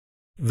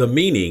The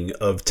meaning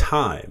of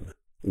time.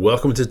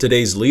 Welcome to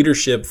today's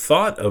leadership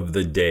thought of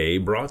the day,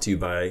 brought to you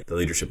by the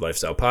Leadership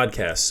Lifestyle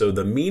Podcast. So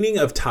the meaning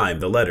of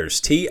time, the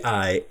letters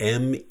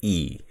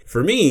T-I-M-E,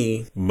 for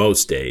me,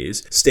 most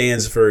days,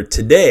 stands for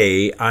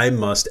today I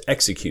must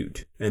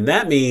execute. And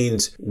that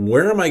means,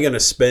 where am I going to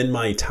spend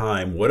my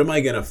time? What am I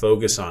going to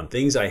focus on?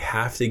 Things I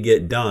have to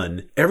get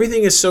done.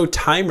 Everything is so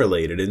time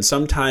related, and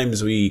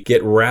sometimes we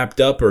get wrapped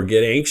up or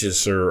get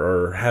anxious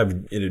or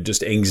have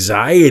just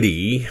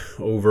anxiety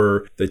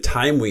over the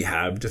time we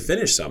have to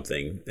finish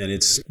something, and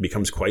it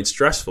becomes quite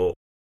stressful.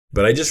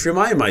 But I just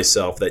remind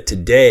myself that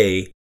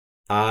today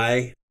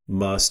I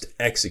must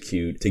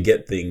execute to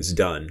get things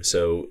done.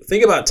 So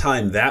think about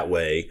time that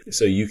way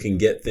so you can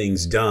get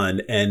things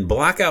done and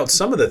block out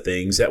some of the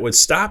things that would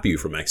stop you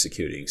from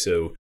executing.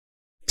 So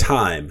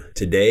time,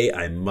 today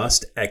I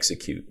must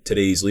execute.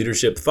 Today's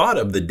leadership thought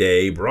of the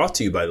day, brought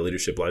to you by the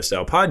Leadership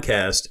Lifestyle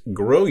Podcast: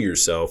 grow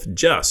yourself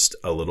just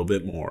a little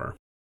bit more.